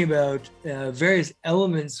we are talking about various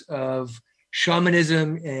elements of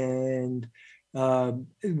shamanism and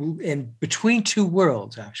between two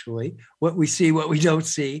worlds, actually, what we see, what we don't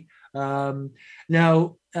see.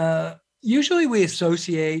 Now, usually we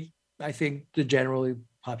associate, I think the general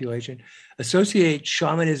population, associate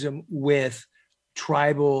shamanism with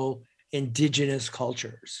tribal indigenous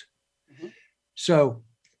cultures. Mm-hmm. So,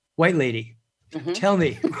 white lady, tell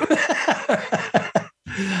me,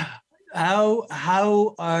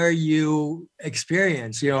 how are you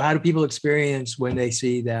experienced? How do people experience when they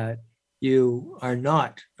see that you are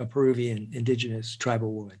not a Peruvian indigenous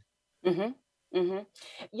tribal woman? Mm-hmm. Mm-hmm.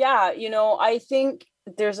 Yeah, I think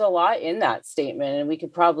there's a lot in that statement, and we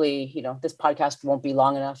could probably, this podcast won't be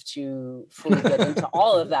long enough to fully get into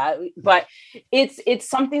all of that, but it's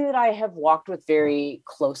something that I have walked with very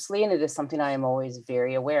closely, and it is something I am always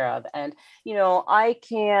very aware of. And, I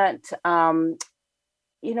can't, I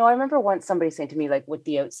remember once somebody saying to me, like, what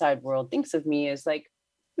the outside world thinks of me is like,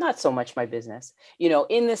 not so much my business,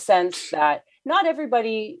 in the sense that not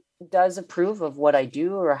everybody does approve of what I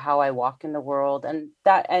do or how I walk in the world. And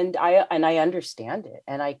I understand it,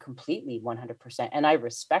 and I completely 100%, and I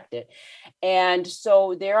respect it. And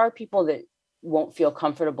so there are people that won't feel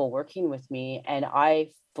comfortable working with me, and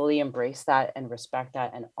I fully embrace that and respect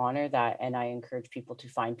that and honor that. And I encourage people to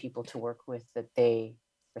find people to work with that they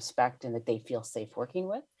respect and that they feel safe working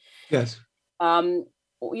with. Yes.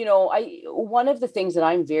 One of the things that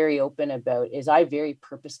I'm very open about is I very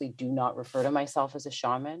purposely do not refer to myself as a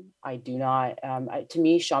shaman. I do not, to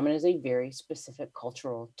me, shaman is a very specific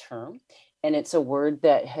cultural term, and it's a word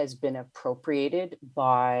that has been appropriated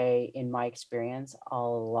by, in my experience, a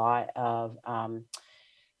lot of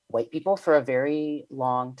white people for a very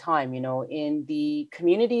long time. In the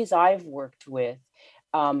communities I've worked with,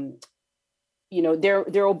 there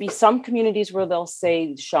will be some communities where they'll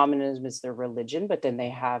say shamanism is their religion, but then they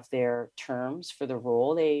have their terms for the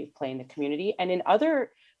role they play in the community. And in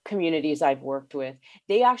other communities I've worked with,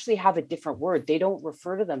 they actually have a different word. They don't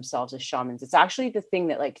refer to themselves as shamans. It's actually the thing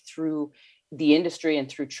that, like, through the industry and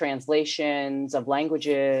through translations of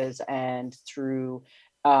languages and through,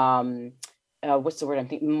 what's the word I'm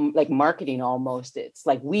thinking? Like marketing almost. It's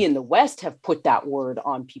like we in the West have put that word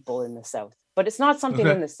on people in the South. But it's not something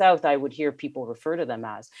in the South I would hear people refer to them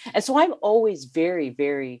as. And so I'm always very,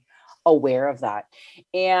 very aware of that.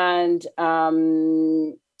 And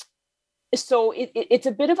so it's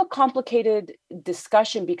a bit of a complicated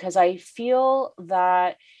discussion, because I feel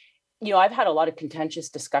that, I've had a lot of contentious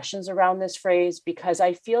discussions around this phrase, because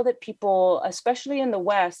I feel that people, especially in the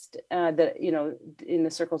West, in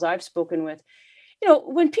the circles I've spoken with,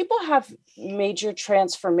 when people have major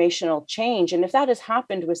transformational change, and if that has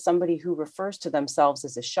happened with somebody who refers to themselves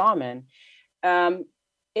as a shaman,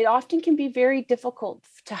 it often can be very difficult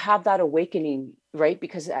to have that awakening, right?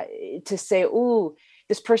 Because to say, "Ooh,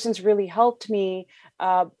 this person's really helped me,"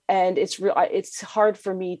 and it's hard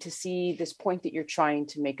for me to see this point that you're trying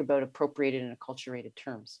to make about appropriated and acculturated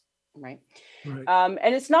terms. Right.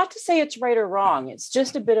 And it's not to say it's right or wrong. It's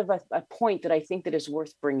just a bit of a point that I think that is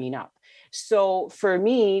worth bringing up. So for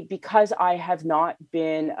me, because I have not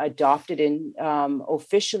been adopted in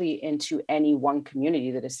officially into any one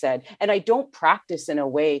community that is said, and I don't practice in a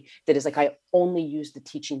way that is like, I only use the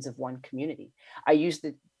teachings of one community. I use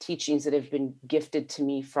the teachings that have been gifted to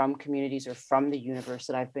me from communities or from the universe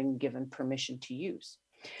that I've been given permission to use.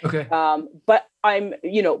 Okay. But I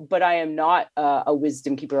am not a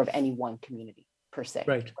wisdom keeper of any one community per se.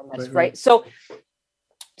 Right. So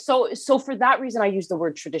for that reason, I use the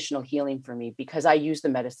word traditional healing for me, because I use the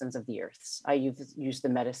medicines of the earths. I use the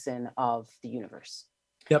medicine of the universe.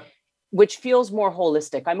 Yep. Which feels more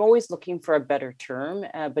holistic. I'm always looking for a better term,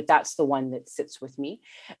 but that's the one that sits with me.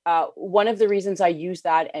 One of the reasons I use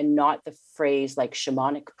that and not the phrase like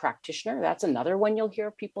shamanic practitioner, that's another one you'll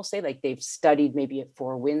hear people say, like they've studied maybe at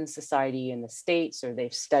Four Winds Society in the States, or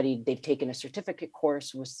they've taken a certificate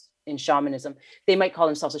course in shamanism. They might call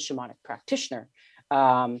themselves a shamanic practitioner,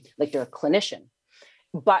 like they're a clinician.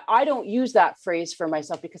 But I don't use that phrase for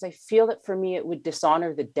myself, because I feel that for me, it would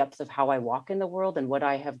dishonor the depth of how I walk in the world and what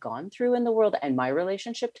I have gone through in the world, and my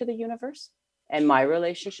relationship to the universe and my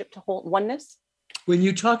relationship to whole oneness. When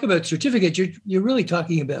you talk about certificate, you're really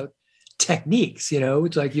talking about techniques,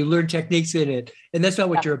 it's like you learn techniques in it, and that's not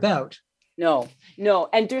what you're about. No.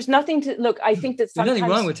 And there's nothing to look. I think that there's nothing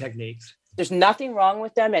wrong with techniques. There's nothing wrong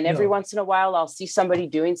with them. And every once in a while, I'll see somebody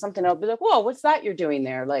doing something. I'll be like, whoa, what's that you're doing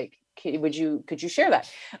there? Like, could you share that?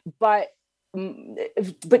 But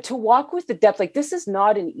but to walk with the depth, like this is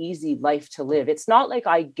not an easy life to live. It's not like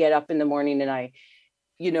I get up in the morning and I,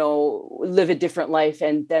 live a different life.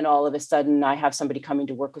 And then all of a sudden I have somebody coming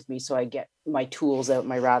to work with me. So I get my tools out,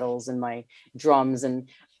 my rattles and my drums, and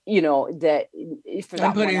that for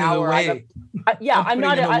that 1 hour, I'm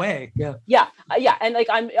not away. And like,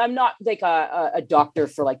 I'm not like a doctor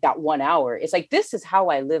for like that 1 hour. It's like, this is how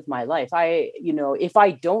I live my life. If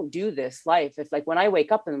I don't do this life, if like when I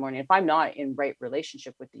wake up in the morning, if I'm not in right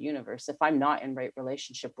relationship with the universe, if I'm not in right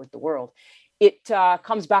relationship with the world, it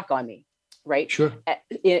comes back on me. Right. Sure.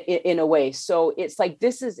 In a way. So it's like,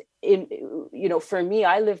 this is for me,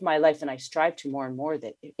 I live my life and I strive to more and more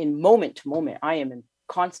that in moment to moment, I am in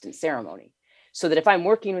constant ceremony, so that if I'm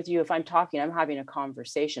working with you, if I'm talking, I'm having a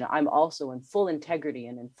conversation, I'm also in full integrity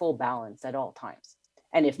and in full balance at all times.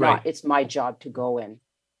 And if not, it's my job to go in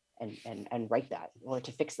and write that or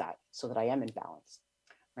to fix that so that I am in balance.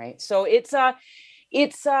 Right. So it's a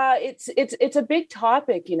big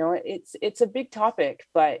topic, it's a big topic,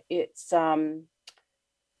 but it's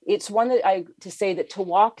one that to say that to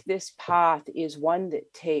walk this path is one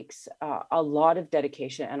that takes a lot of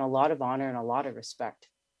dedication and a lot of honor and a lot of respect.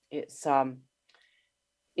 It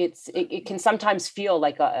can sometimes feel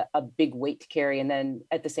like a big weight to carry. And then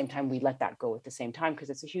at the same time, we let that go at the same time, because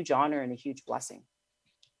it's a huge honor and a huge blessing.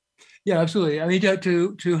 Yeah, absolutely. I mean,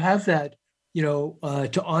 to have that,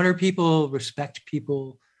 to honor people, respect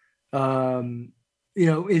people,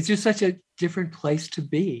 it's just such a different place to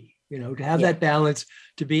be, to have that balance,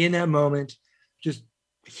 to be in that moment, just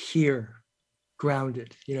here,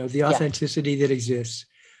 grounded, the authenticity that exists.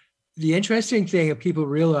 The interesting thing that people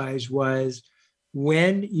realized was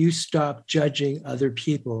when you stop judging other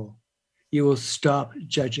people, you will stop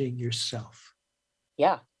judging yourself.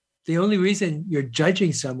 Yeah. The only reason you're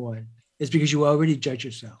judging someone is because you already judge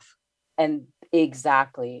yourself. And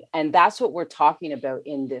exactly. And that's what we're talking about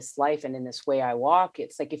in this life and in this way I walk.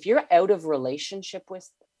 It's like, if you're out of relationship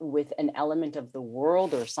with an element of the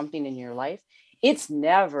world or something in your life, it's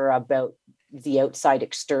never about the outside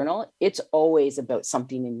external. It's always about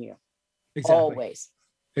something in you. Exactly. Always.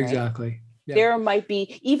 Right? Exactly. Yeah. There might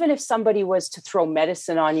be, even if somebody was to throw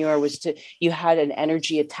medicine on you, or you had an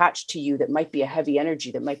energy attached to you that might be a heavy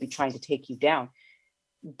energy that might be trying to take you down.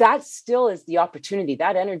 That still is the opportunity.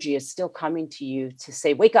 That energy is still coming to you to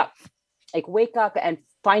say, wake up and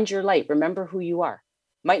find your light. Remember who you are.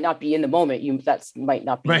 Might not be in the moment. That might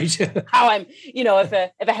not be right. how I'm, if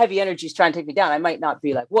a heavy energy is trying to take me down, I might not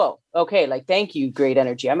be like, whoa, okay. Like, thank you. Great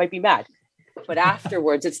energy. I might be mad, but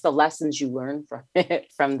afterwards it's the lessons you learn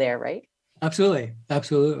from there. Right. Absolutely.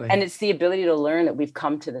 Absolutely. And it's the ability to learn that we've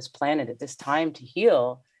come to this planet at this time to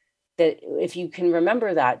heal. That if you can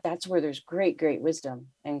remember that's where there's great, great wisdom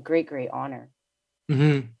and great, great honor.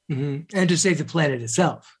 Mm-hmm, mm-hmm. And to save the planet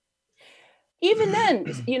itself. Even then,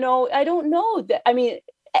 I don't know that. I mean,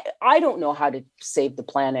 I don't know how to save the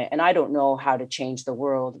planet and I don't know how to change the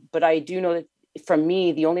world, but I do know that for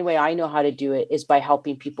me, the only way I know how to do it is by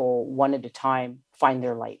helping people one at a time find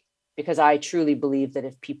their light. Because I truly believe that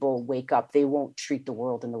if people wake up, they won't treat the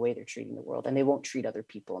world in the way they're treating the world, and they won't treat other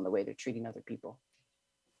people in the way they're treating other people.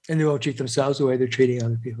 And they won't treat themselves the way they're treating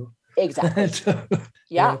other people. Exactly. So,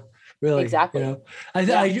 yeah. Really. Exactly.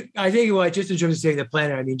 I think just in terms of saving the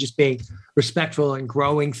planet, I mean, just being respectful and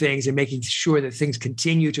growing things and making sure that things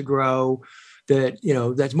continue to grow.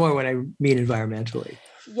 That's more what I mean environmentally.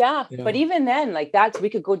 Yeah. But even then, like we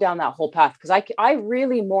could go down that whole path, because I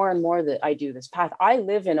really, more and more that I do this path, I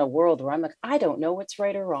live in a world where I'm like, I don't know what's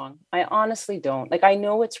right or wrong. I honestly don't. Like, I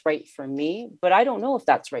know what's right for me, but I don't know if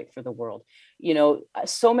that's right for the world.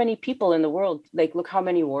 So many people in the world, like, look how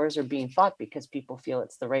many wars are being fought because people feel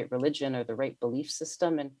it's the right religion or the right belief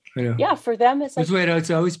system. And for them, it's like, that's the way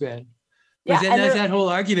it's always been. But then there's that whole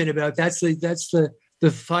argument about that's the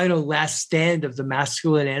final last stand of the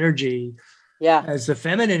masculine energy. Yeah. As the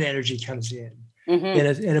feminine energy comes in,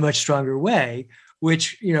 in a much stronger way,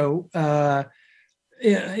 which, is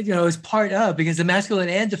part of, because the masculine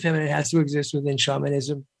and the feminine has to exist within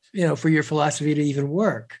shamanism, for your philosophy to even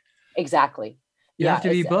work. Exactly. You have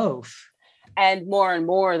to be both. And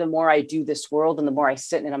more, the more I do this world and the more I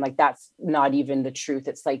sit in it, I'm like, that's not even the truth.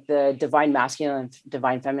 It's like the divine masculine and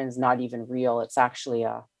divine feminine is not even real. It's actually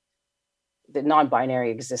the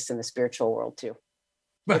non-binary exists in the spiritual world too.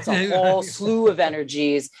 It's a whole slew of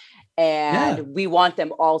energies, and we want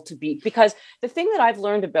them all to be, because the thing that I've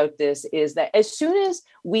learned about this is that as soon as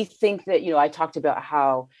we think that, I talked about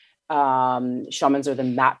how Shamans are the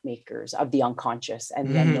map makers of the unconscious and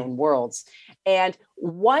the unknown worlds. And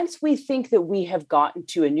once we think that we have gotten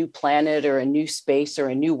to a new planet or a new space or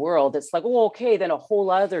a new world, it's like, oh, okay, then a whole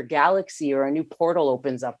other galaxy or a new portal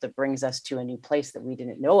opens up that brings us to a new place that we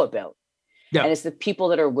didn't know about. Yeah. And it's the people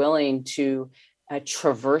that are willing to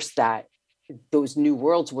traverse those new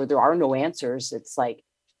worlds where there are no answers. It's like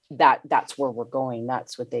that's where we're going.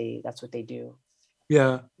 That's what they do.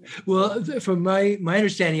 Yeah. Well, from my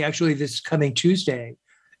understanding, actually, this coming Tuesday,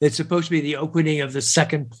 it's supposed to be the opening of the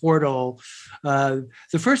second portal. The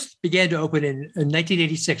first began to open in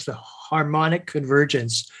 1986, the Harmonic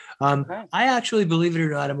Convergence. I actually, believe it or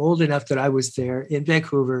not, I'm old enough that I was there in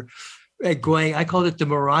Vancouver going, I called it the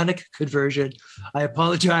moronic conversion. I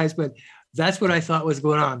apologize, but that's what I thought was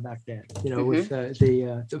going on back then, with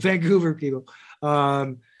the Vancouver people.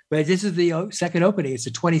 But this is the second opening. It's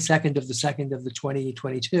the 22nd of the 2nd of the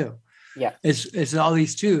 2022. Yeah. It's all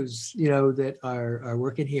these twos, that are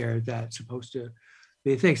working here that's supposed to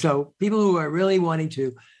be a thing. So people who are really wanting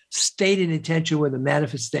to state an intention with a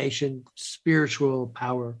manifestation, spiritual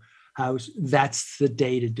powerhouse, that's the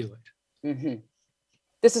day to do it. Mm-hmm.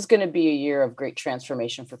 This is going to be a year of great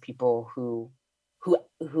transformation for people who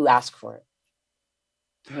ask for it.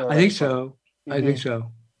 I think so. Mm-hmm. I think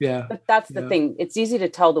so. Yeah. But that's the thing. It's easy to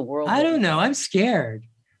tell the world. I don't know. I'm scared.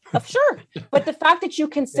 Sure. But the fact that you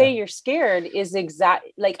can say you're scared is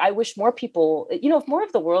like, I wish more people, if more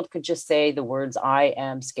of the world could just say the words, I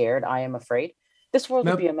am scared, I am afraid, this world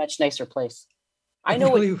would be a much nicer place. I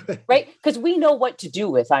know, right? Because we know what to do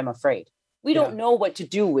with I'm afraid. We don't know what to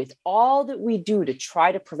do with all that we do to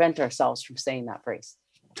try to prevent ourselves from saying that phrase.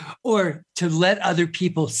 Or to let other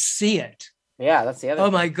people see it. Yeah, that's the other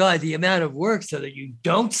thing. My God, the amount of work so that you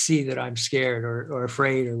don't see that I'm scared or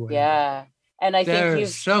afraid or whatever. Yeah. And I think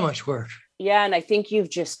there's so much work. Yeah. And I think you've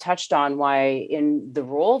just touched on why in the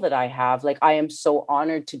role that I have, like, I am so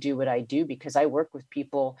honored to do what I do, because I work with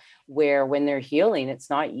people where when they're healing, it's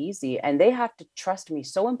not easy. And they have to trust me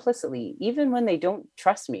so implicitly, even when they don't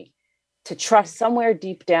trust me, to trust somewhere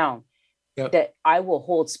deep down that I will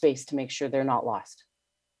hold space to make sure they're not lost.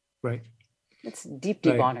 Right. It's deep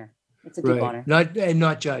honor. It's a deep honor.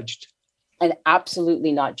 Not judged. And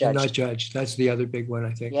absolutely not judged. And not judged. That's the other big one,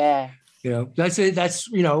 I think. Yeah. That's it. That's,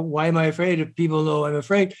 why am I afraid? If people know I'm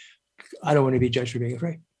afraid, I don't want to be judged for being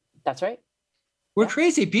afraid. That's right. We're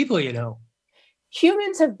crazy people,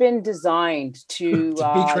 Humans have been designed to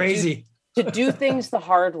be crazy, to do things the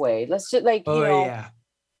hard way. Let's just let's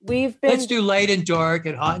do light and dark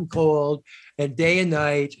and hot and cold and day and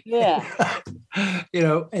night. Yeah.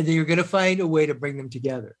 And then you're going to find a way to bring them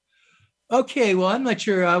together. Okay. Well, I'm not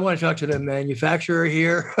sure. I want to talk to the manufacturer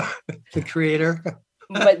here, the creator.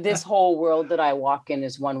 But this whole world that I walk in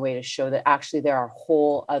is one way to show that actually there are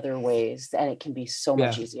whole other ways, and it can be so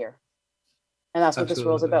much easier. And that's what this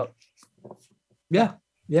world's about. Yeah.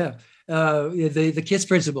 Yeah. The KISS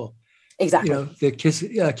principle. Exactly. The KISS,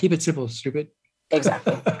 keep it simple, stupid.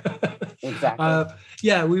 Exactly. Exactly.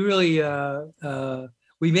 We really,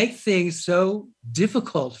 we make things so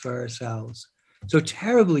difficult for ourselves, so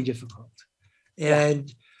terribly difficult.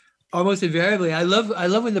 And almost invariably, I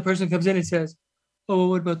love when the person comes in and says, oh, well,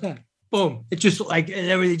 what about that? Boom. It just and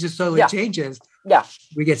everything just totally changes. Yeah.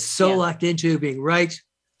 We get so locked into being right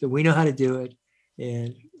that we know how to do it.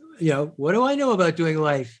 And, what do I know about doing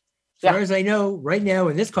life? As far as I know right now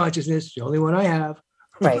in this consciousness, the only one I have.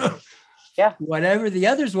 Right. Yeah. Whatever the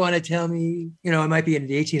others want to tell me, it might be in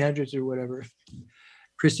the 1800s or whatever.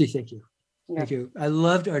 Christy, thank you. Yeah. Thank you. I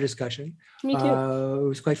loved our discussion. Me too. It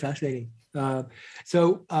was quite fascinating.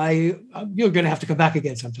 So you're going to have to come back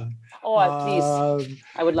again sometime. Oh, please.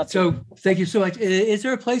 I would love to. So thank you so much. Is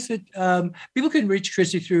there a place that people can reach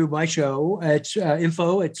Christy through my show at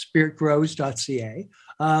info@spiritgrows.ca?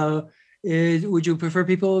 Would you prefer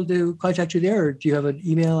people to contact you there, or do you have an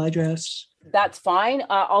email address? That's fine.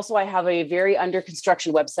 Also, I have a very under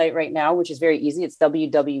construction website right now, which is very easy. It's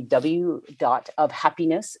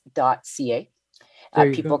www.ofhappiness.ca.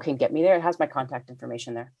 People can get me there. It has my contact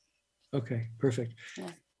information there. Okay, perfect. Yeah.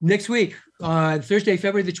 Next week, on Thursday,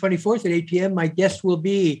 February the 24th at 8 p.m., my guest will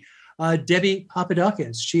be Debbie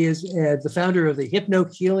Papadakis. She is the founder of the Hypno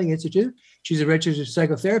Healing Institute. She's a registered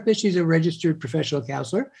psychotherapist. She's a registered professional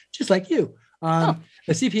counselor, just like you. A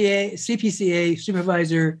CPCA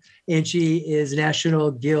supervisor, and she is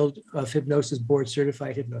National Guild of Hypnosis Board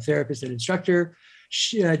Certified Hypnotherapist and instructor.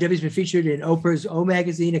 Debbie's been featured in Oprah's O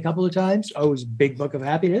Magazine a couple of times. O's Big Book of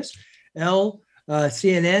Happiness,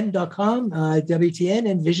 CNN.com, WTN,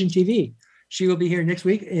 and Vision TV. She will be here next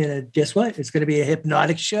week. And guess what? It's going to be a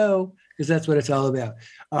hypnotic show because that's what it's all about.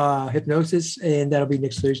 Hypnosis, and that'll be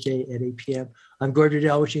next Thursday at 8 p.m. I'm Gord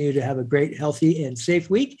Riddell, wishing you to have a great, healthy, and safe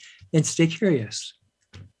week, and stay curious.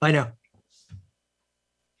 Bye now.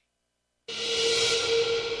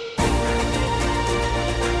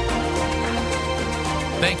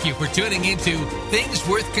 Thank you for tuning into Things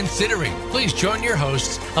Worth Considering. Please join your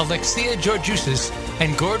hosts, Alexia Georgiousis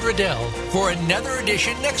and Gord Riddell, for another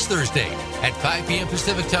edition next Thursday at 5 p.m.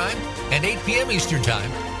 Pacific Time and 8 p.m. Eastern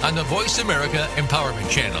Time on the Voice America Empowerment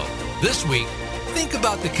Channel. This week, think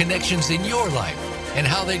about the connections in your life and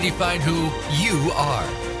how they define who you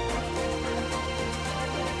are.